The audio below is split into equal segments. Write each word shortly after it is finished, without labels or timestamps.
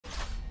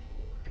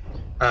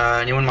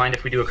Anyone mind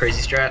if we do a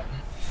crazy strat?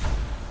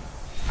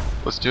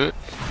 Let's do it.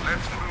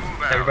 Let's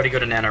move out. Everybody go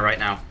to Nano right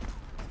now.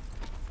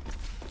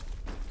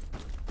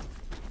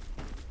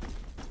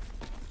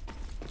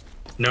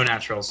 No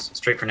naturals,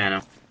 straight for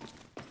Nano.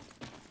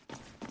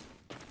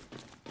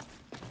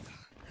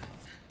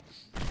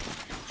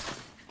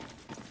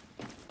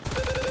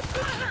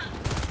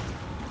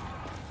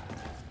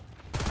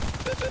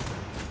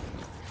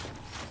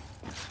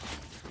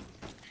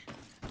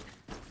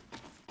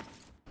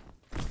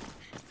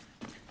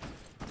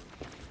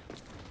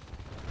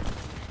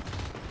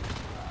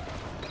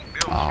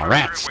 Build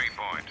rats. structure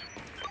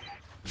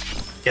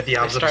waypoint. Get the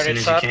obs up as soon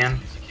as you can.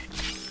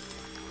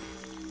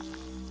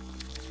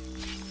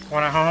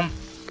 One at home.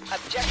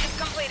 Objective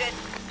completed.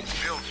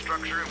 Build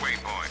structure at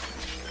waypoint.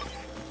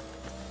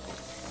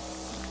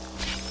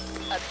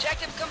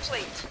 Objective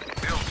complete.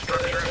 Build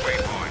structure at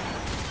waypoint.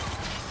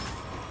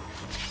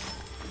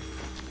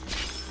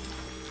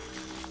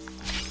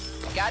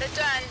 Got it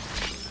done.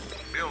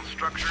 Build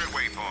structure at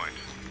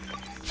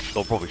waypoint.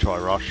 They'll probably try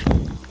rush.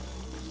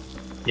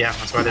 Yeah,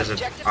 that's why there's a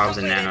Objective obs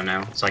in completed.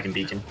 Nano now, so I can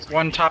beacon.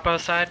 One topo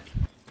side.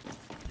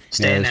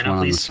 Stay in there's Nano, one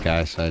on the please.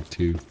 sky side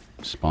too,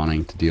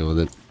 spawning to deal with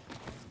it.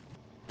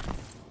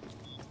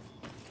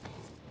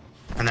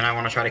 And then I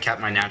want to try to cap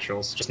my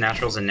naturals. Just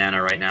naturals and Nano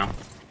right now.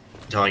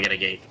 Until I get a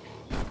gate.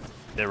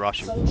 They're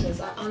rushing. Soldiers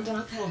are under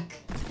attack.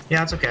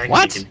 Yeah, it's okay, I can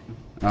What? beacon.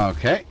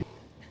 Okay.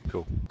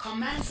 Cool.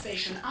 Command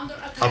station under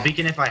attack. I'll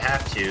beacon if I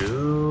have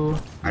to.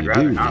 I'd You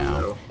rather do not, now.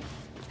 though.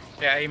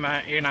 Yeah, you're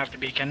gonna have to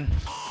beacon.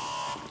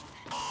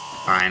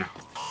 Fine.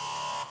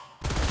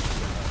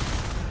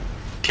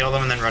 Kill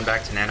them and then run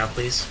back to Nano,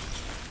 please.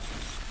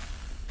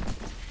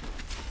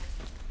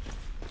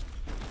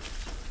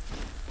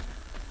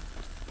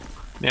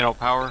 Nano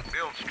power.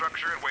 Build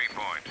structure at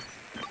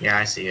waypoint. Yeah,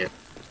 I see it.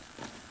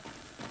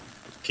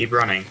 Keep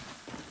running.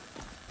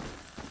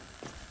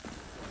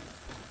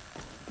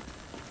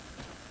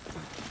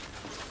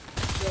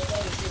 Your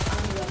base is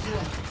under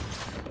attack.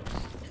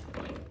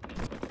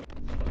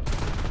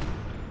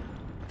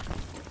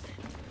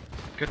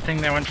 Good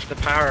thing they went for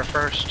the power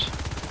first.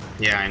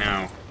 Yeah, I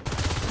know.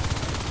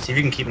 See if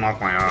you can keep them off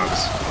my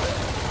obs.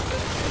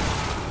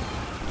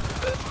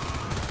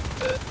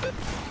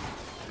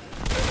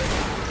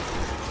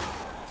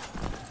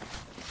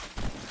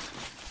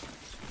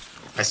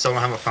 I still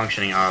don't have a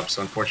functioning ob,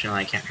 so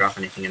unfortunately I can't drop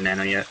anything in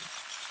Nano yet.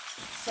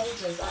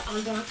 Soldiers are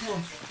under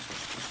attack.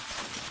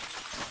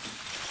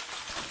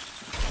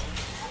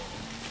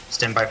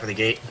 Stand by for the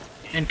gate.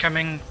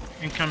 Incoming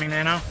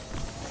nano.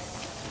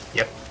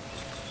 Yep.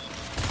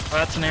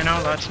 Lots of nano,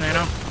 lots of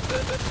nano.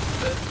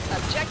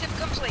 Objective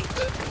complete.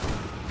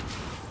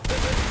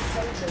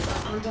 Soldiers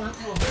are under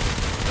attack.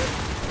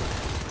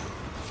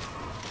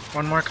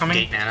 One more coming.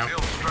 Gate Nano.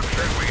 Build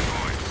structure at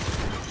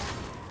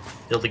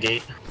waypoint. Build the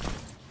gate.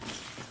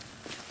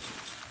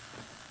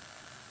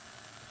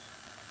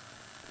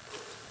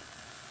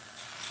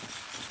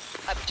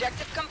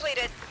 Objective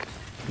completed.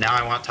 Now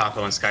I want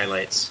Topo and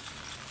Skylights.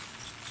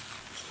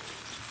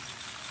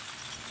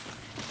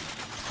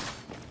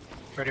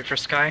 Ready for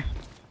sky.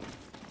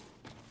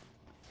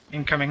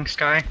 Incoming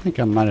sky. I think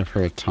I might have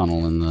heard a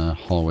tunnel in the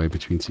hallway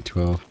between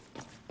C12.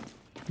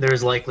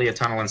 There's likely a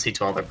tunnel in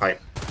C12 or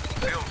pipe.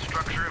 Build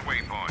structure at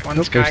waypoint. One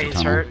Nope, sky there's a is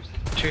tunnel. hurt.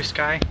 Two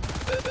sky.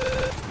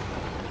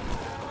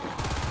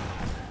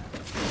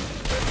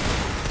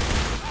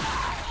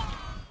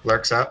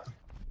 Lurks up.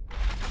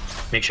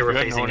 Make sure we're We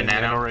got facing no one to in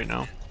Nano. Nano right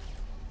now.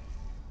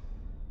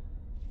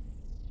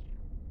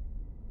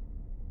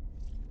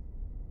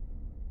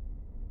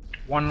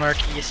 One lurk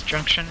east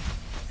junction.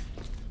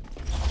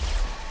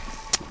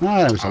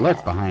 Ah, there was a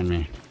lurk behind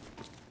me.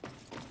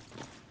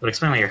 Would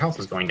explain why your health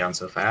was going down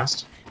so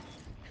fast.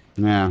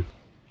 Yeah.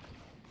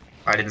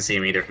 I didn't see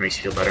him either, if it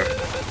makes you feel better.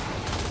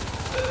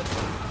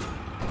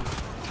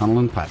 Tunnel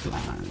and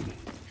pipeline.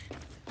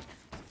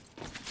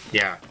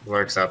 Yeah,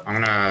 lurks up.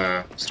 I'm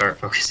gonna start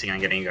focusing on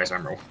getting you guys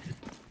armor.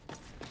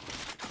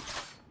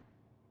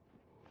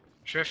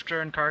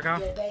 Drifter and cargo.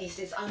 Your base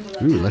is under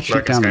Ooh, attack. let's shoot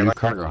Lurk and down the new Skylight.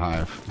 cargo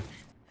hive.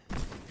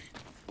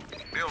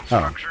 Build Oh,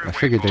 structure I at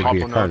figured there'd waypoint. be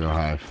a Top one cargo up.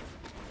 hive.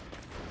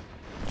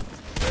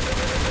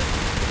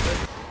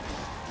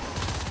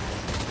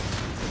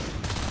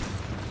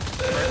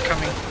 Lurk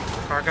coming.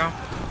 Cargo.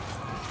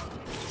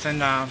 It's in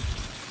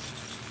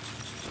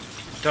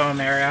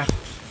dome area.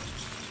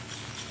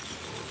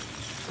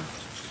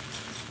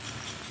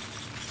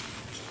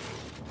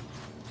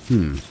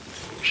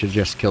 Should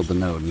just killed the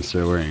node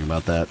instead of worrying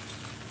about that.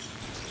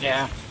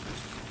 Yeah.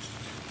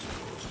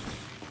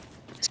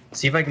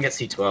 See if I can get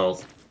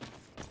C12.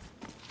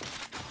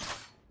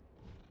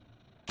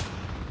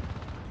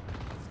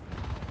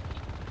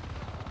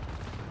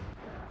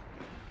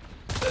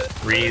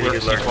 Really Lurk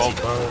good lurk C12.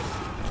 C12.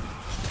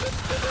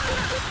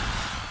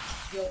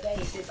 Your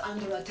base is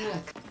under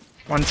attack.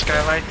 One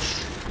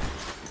skylights.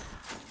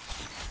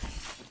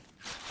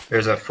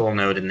 There's a full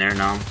node in there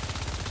now.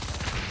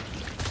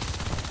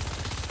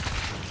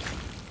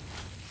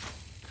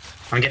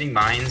 I'm getting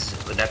mines.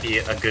 Would that be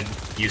a good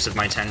use of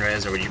my 10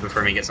 res, or would you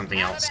prefer me get something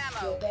Out else?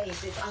 of Your ammo.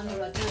 base is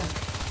under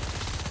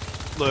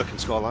attack. Lurking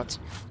skylights.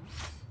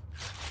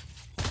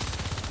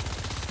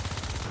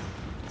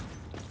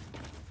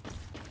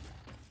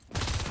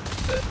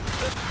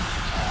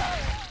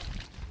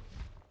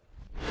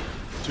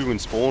 Two in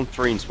spawn,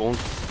 three in spawn.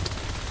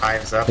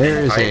 Hive's up.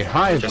 There is a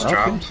hive just up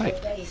dropped. in Your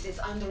sight. base is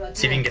under attack.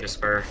 See if you can get a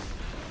spur.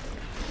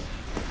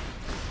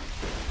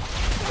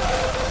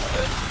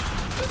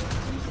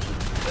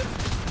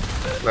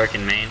 Lurk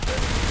in main.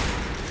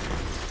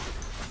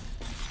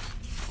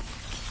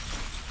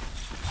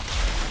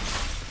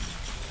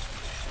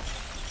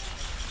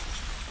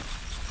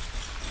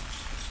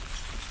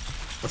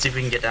 Let's see if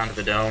we can get down to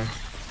the dome.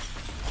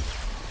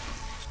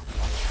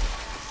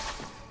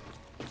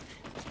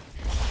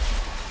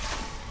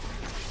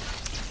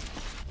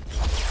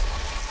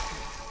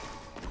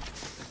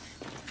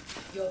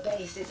 Your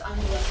base is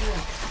under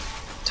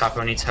attack.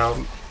 Topo needs help.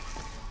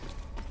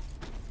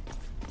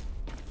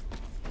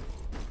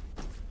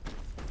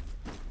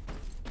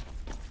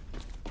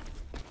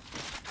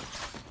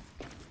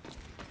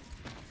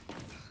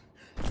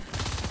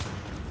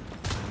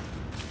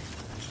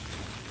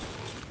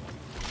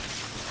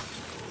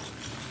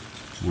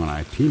 One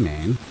IP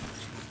main.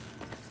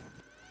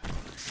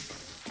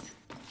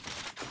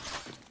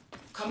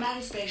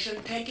 Command station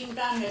taking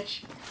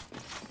damage.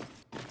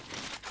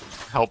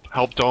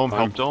 Help dome,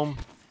 help dome.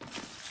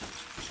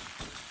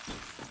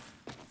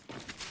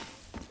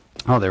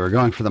 Oh, they were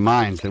going for the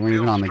mines. They weren't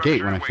even Build on the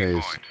gate when I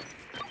structure phased.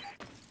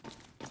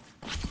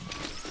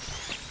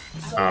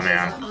 waypoint. Oh,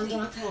 man. Soldiers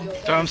are under attack.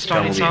 Your Dome base is still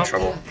Dome needs will be in help.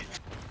 trouble.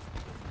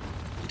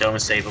 Dome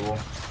is savable.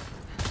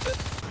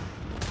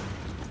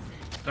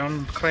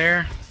 Dome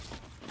clear.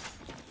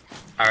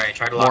 Alright,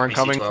 try to More lock me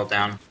incoming. C12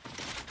 down.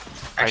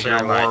 I Actually, hear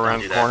no, more don't around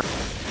do the that. corner.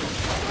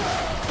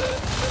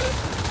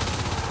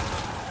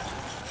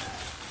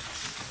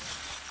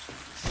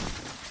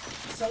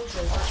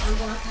 Soldiers are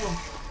under attack.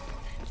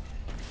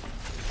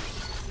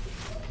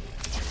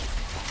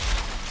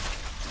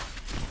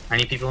 I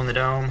need people in the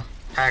dome.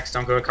 Hacks,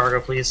 don't go to cargo,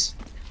 please.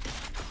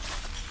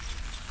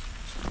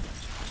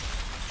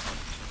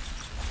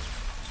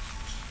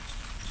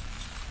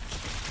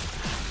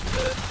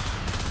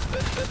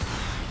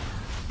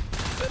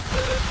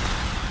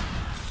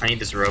 I need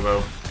this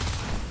robo.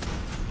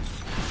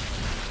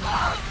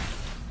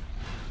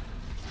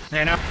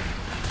 They know.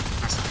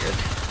 That's not good.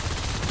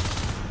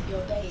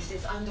 Your base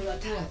is under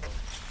attack.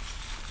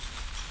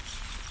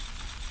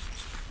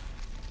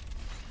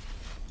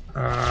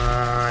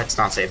 It's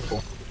not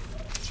savable.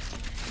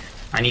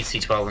 I need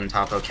C12 and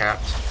topo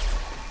capped.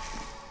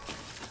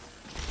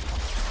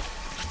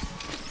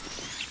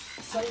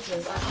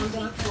 Soldiers are under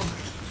attack.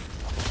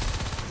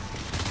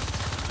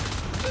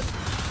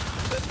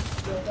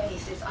 Your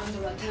base is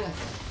under attack.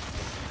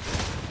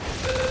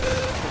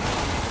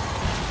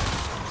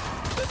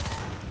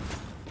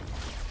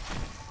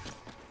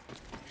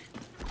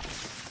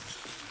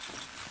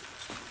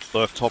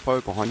 Lurk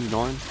topo behind you,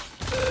 9.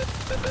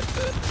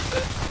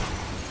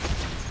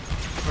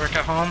 Work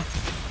at home.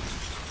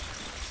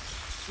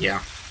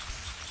 Yeah.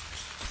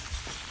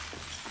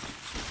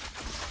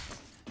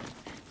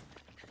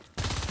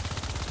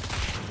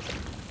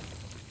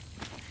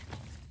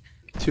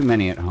 Too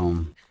many at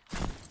home.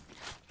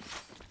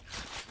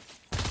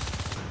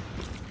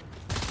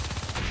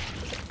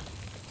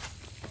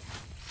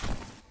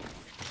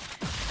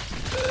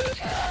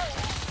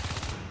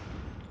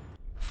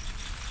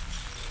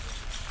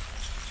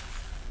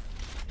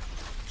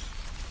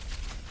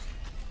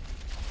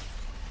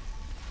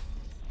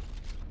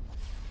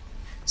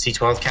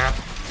 C12 cap.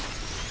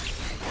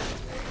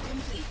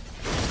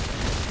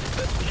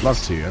 Love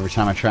to. Every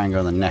time I try and go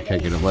in the neck, I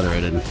get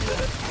obliterated.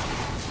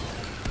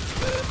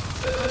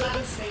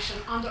 Command station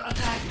under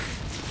attack.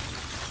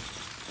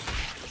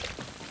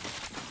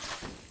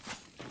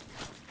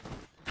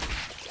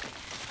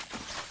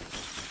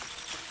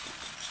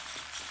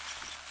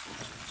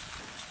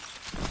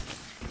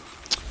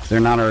 They're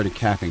not already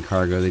capping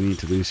cargo. They need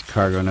to lose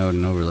cargo node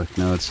and overlook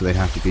node, so they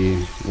have to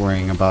be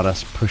worrying about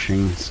us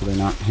pushing, so they're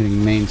not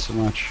hitting main so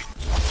much.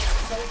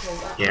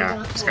 Soldiers are Yeah,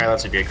 under attack.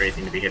 Skylights would be a great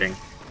thing to be hitting.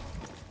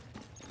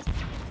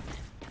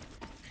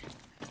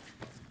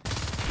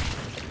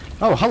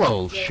 Oh,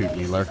 hello, shoot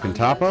me, lurking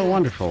topo.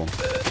 Wonderful.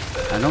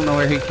 I don't know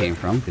where he came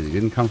from, because he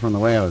didn't come from the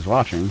way I was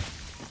watching.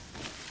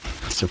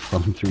 Must have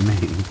flown through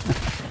main.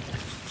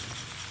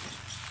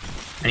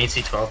 I need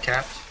C12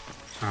 capped.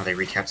 Oh, they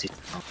recapped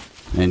C12.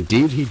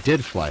 Indeed, he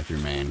did fly through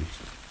main.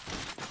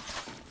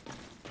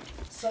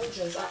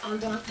 Soldiers are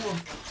under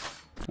attack.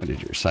 Oh,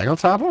 did you recycle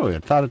topo? I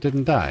thought it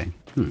didn't die.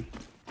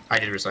 I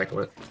did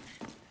recycle it.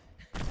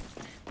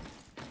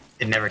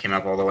 It never came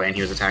up all the way and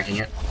he was attacking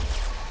it.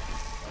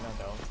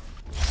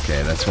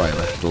 Okay, that's why I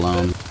left it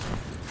alone.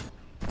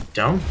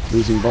 Dome?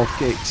 Losing both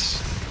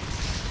gates.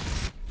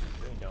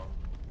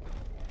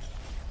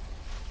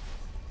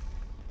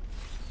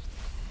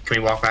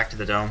 Can we walk back to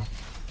the dome?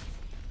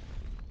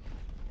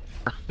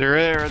 They're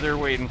there, they're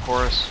waiting for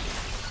us.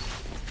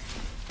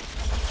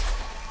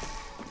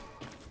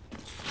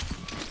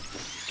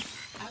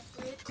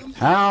 Upgrade complete.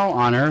 How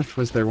on earth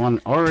was there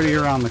one already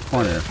around the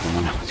corner from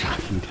when I was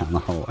walking down the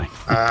hallway?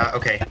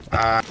 Okay.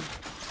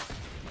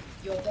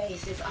 Your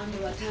base is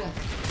under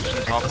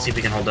attack. Let's see if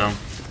we can hold dome.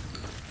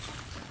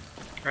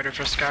 Ready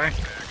for Sky?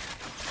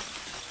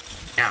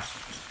 Yeah.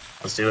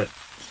 Let's do it.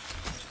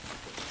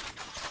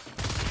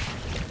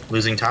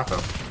 Losing topo.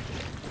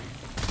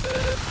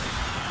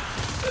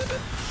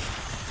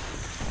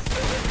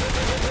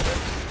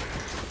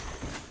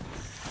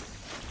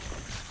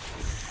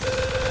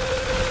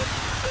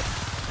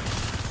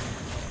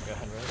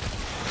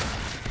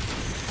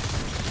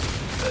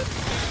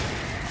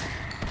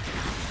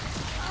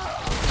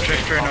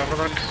 Drifter and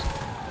Overlook.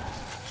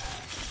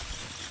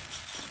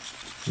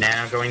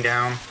 Nano going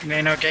down.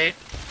 Nano gate.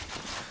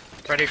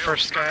 Ready for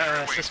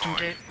Sky, system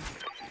gate.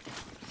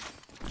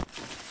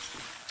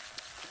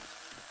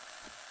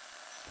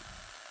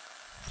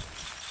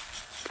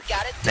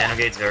 Got it Nano done.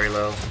 gate's very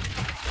low.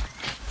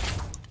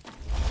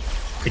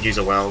 Could use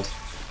a weld.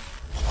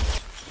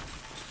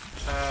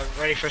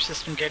 Ready for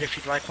system gate if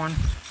you'd like one.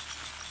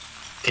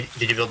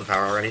 Did you build the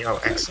power already? Oh,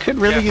 excellent. Could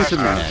really Yeah, use a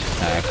five minute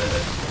attack.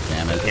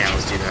 Damn it. Yeah,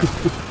 let's do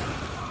that.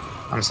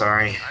 I'm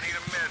sorry.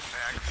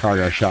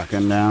 Cargo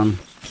shotgun down.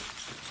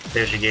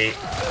 There's your gate.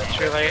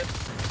 Too late.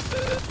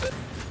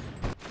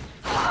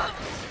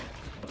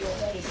 Your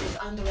base is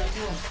under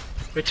attack.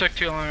 We took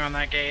too long on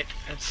that gate.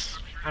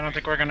 I don't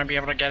think we're gonna be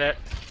able to get it.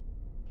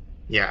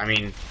 Yeah, I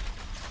mean...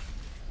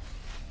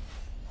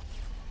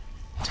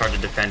 It's hard to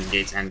defend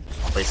gates and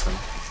place them.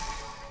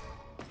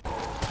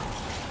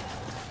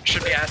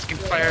 Should be asking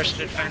players to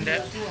defend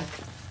it.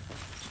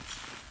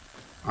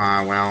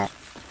 Well...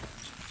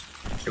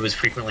 It was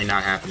frequently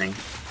not happening.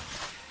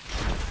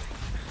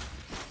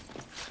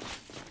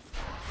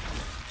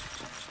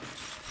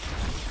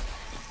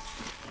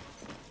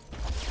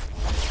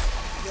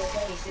 Your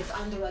base is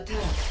under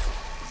attack.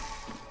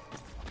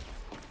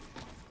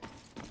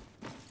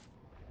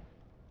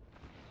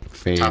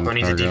 Fading Topo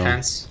needs a cargo.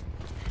 defense.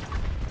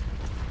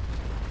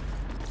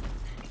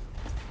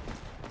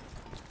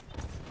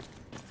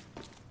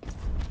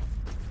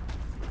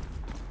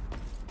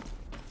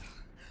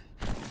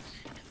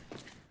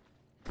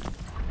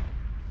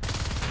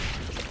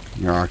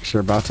 Your arcs are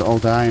about to all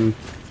die in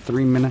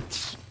 3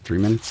 minutes. 3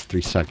 minutes?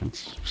 3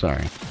 seconds.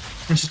 Sorry.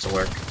 It's just a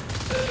work.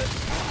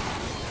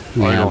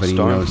 Yeah, you're but he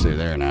stunned. knows they're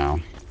there now.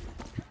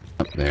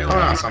 Up there. Oh,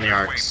 no, it's on the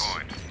arcs.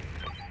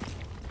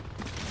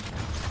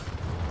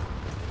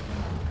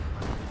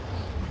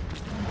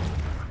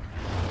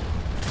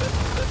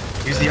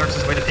 Use the arcs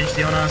as a way to pinch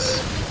the on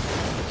us.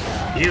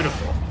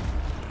 Beautiful.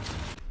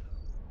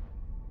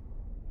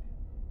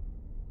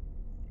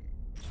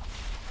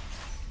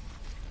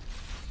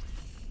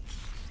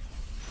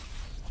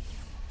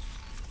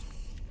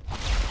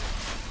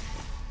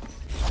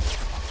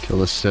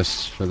 Kill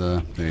assists for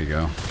the... There you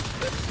go.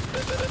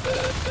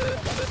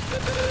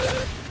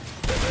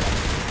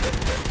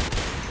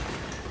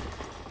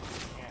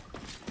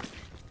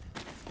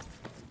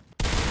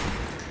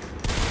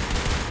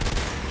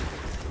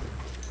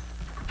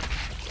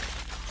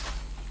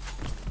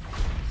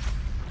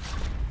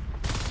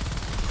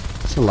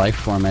 It's a life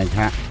form egg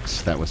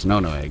hacks. That was no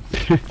egg.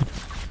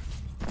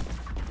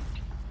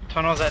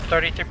 Tunnel's at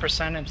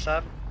 33% in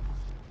sub.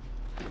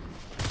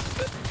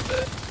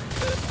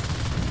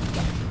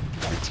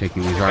 We're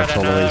taking these arcs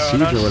all the way to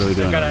siege, or what are we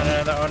doing? Got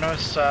another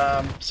Onos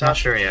Not sub.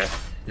 sure yet.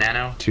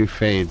 Nano? 2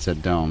 fades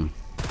at dome.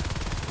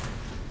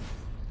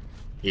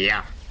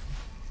 Yeah.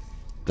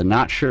 The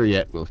not sure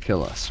yet will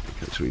kill us,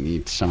 because we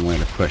need somewhere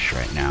to push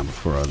right now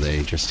before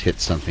they just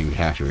hit something we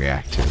have to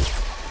react to.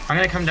 I'm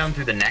gonna come down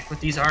through the neck with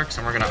these arcs,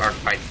 and we're gonna arc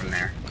fight from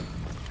there.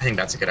 I think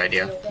that's a good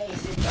idea. Your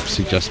base is under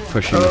Suggest attack.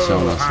 pushing the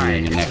Sonos hi,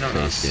 and getting a it's neck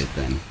Nominous. phase gate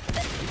then.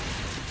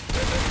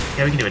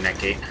 Yeah, we can do a neck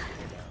gate.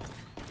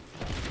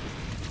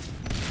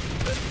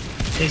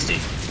 Tasty.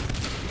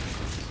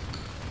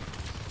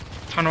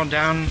 Tunnel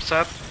down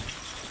sub.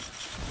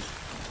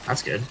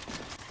 That's good.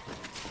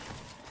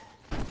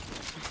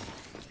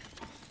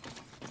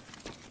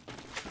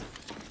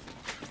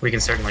 We can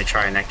certainly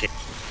try a neck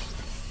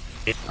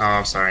gate.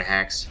 Oh, sorry,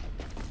 hacks.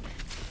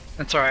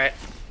 That's alright.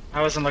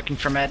 I wasn't looking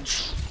for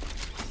meds.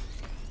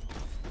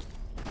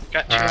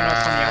 Got 2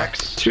 Onos on the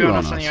arcs. 2 2 Onos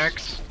on Onos. the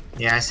arcs.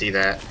 Yeah, I see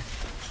that.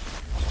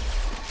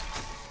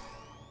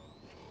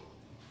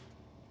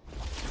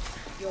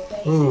 Your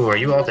base Ooh, is are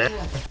you all under dead?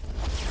 attack.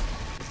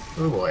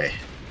 Oh boy.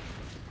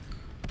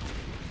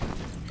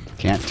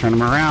 Can't turn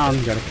them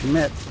around, gotta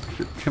commit.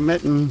 Keep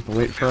committing,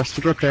 wait for us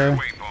to get there.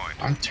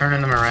 I'm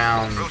turning them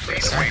around for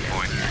a second.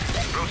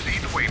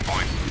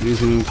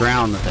 Using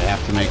ground that they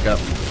have to make up.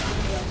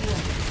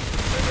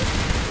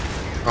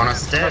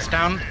 Bonus is dead. Close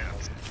down.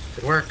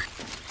 Good work.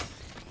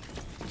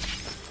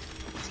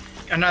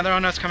 Another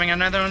Onos coming,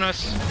 another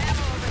Onos.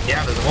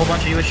 Yeah, there's a whole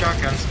bunch of you with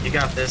shotguns. You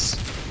got this.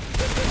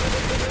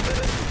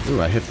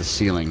 Ooh, I hit the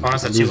ceiling. Oh,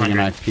 that's at Losing an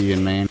 200. IP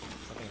in main.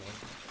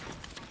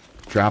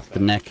 Drop the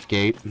neck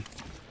gate.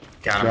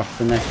 Got him. Drop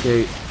the neck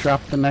gate.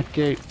 Drop the neck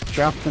gate.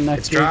 Drop the neck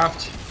It's gate.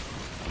 dropped.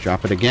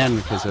 Drop it again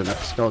because an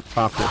skull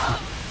popped it.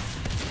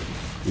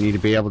 We need to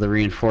be able to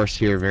reinforce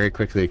here very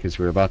quickly because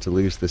we're about to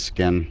lose this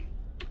skin.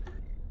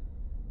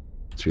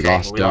 So we Okay,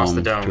 lost, well, we lost dome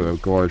the dome. to a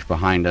gorge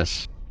behind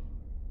us.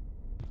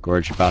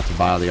 Gorge about to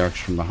bile the arcs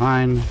from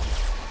behind.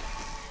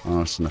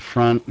 Almost in the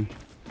front.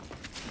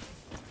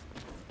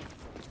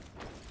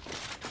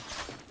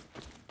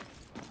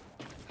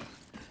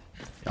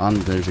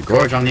 There's a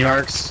gorge on the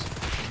arcs.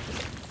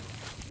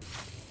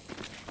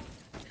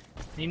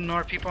 Need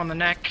more people on the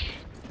neck.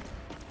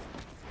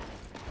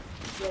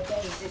 Your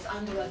base is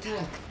under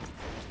attack.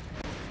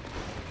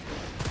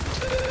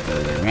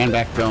 They ran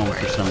back dome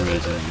for some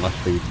reason and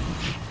left the...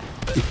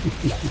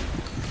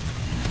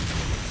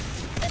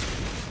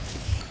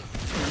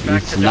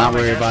 Back Needs to to not dome, I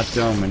worry guess. about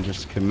dome and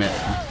just commit.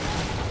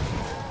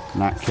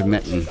 Not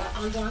committing. Soldiers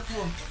are under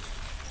attack.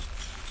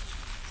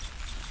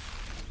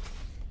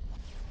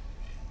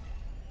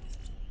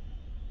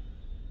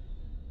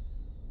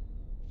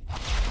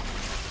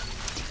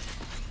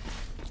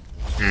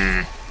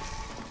 Hmm.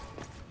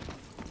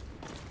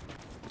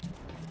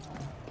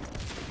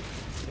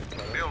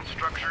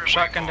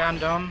 Shotgun down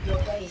dome. Your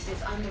base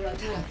is under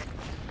attack.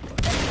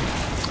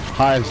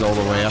 Hives all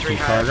the way up Three in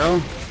hives.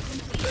 cargo.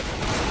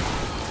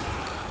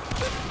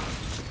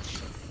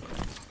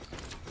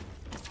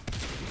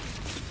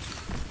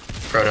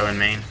 Proto in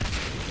main.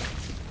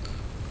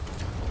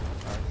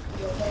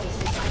 Your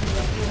base is under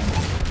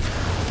attack.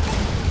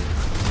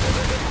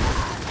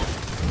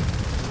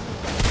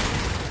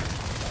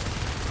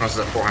 How's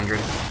it at 400?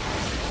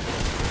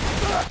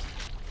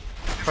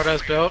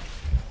 Proto's built.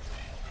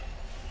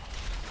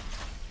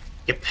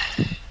 Yep.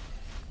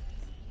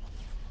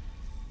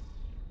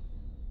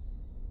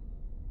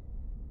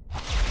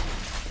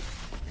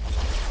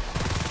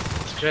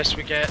 Suggest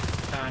we get.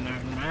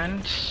 Never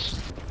mind.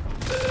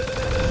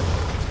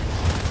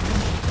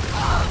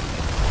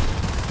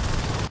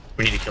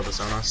 We need to kill this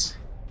on us.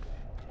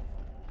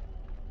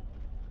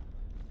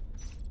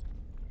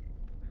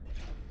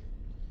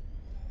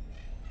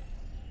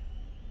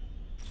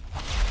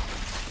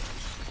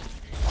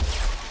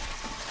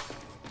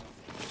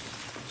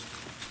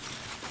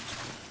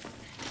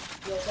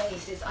 Your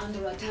base is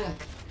under attack.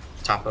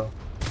 Topo.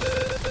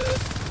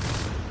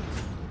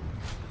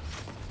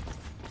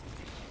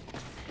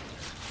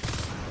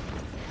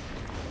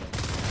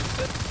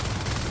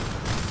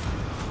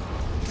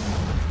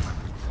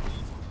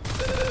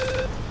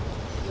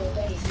 Your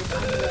base is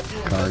under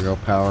attack. Cargo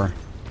power.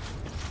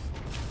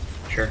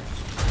 Sure.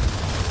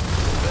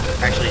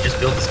 Actually, just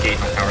build this gate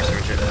and I'll power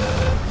surge it.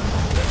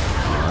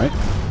 Alright.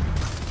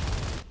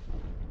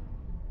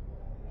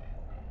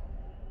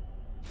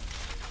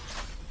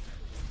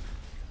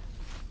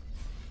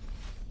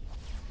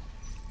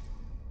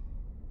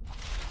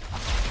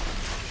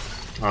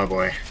 Oh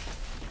boy.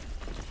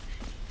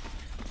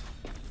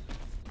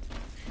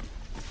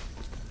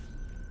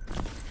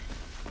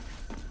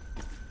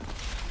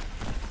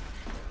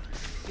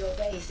 Your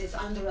base is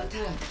under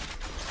attack.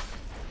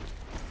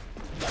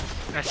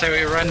 I say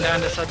we run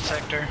down to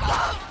subsector.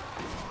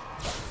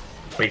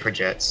 Wait for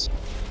jets.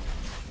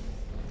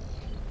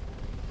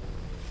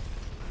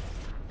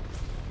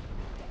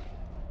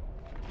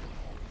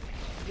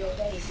 Your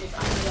base is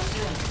under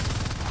attack.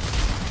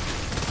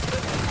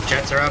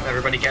 Jets are up,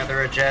 everybody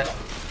gather a jet.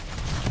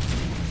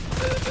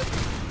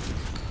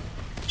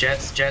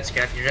 Jets,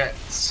 get your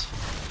jets.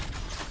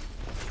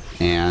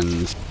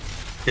 And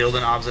Build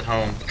an obs at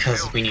home,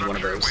 because we need one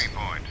of those.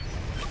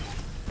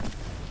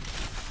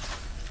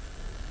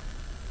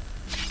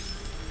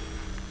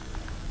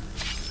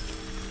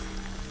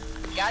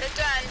 Got it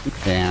done.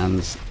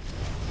 and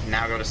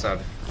Now go to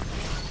sub.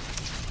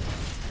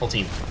 Whole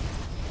team.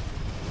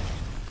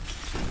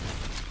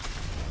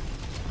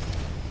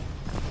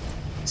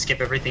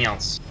 Skip everything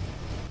else.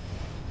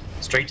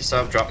 Straight to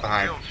sub, drop the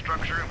hive. Build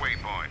structure and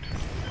waypoint.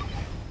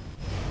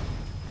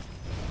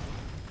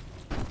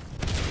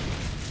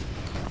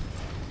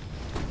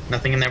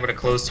 Nothing in there but a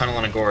closed tunnel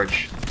and a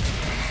gorge.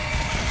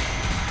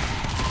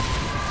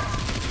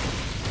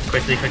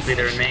 Quickly,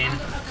 they're in main.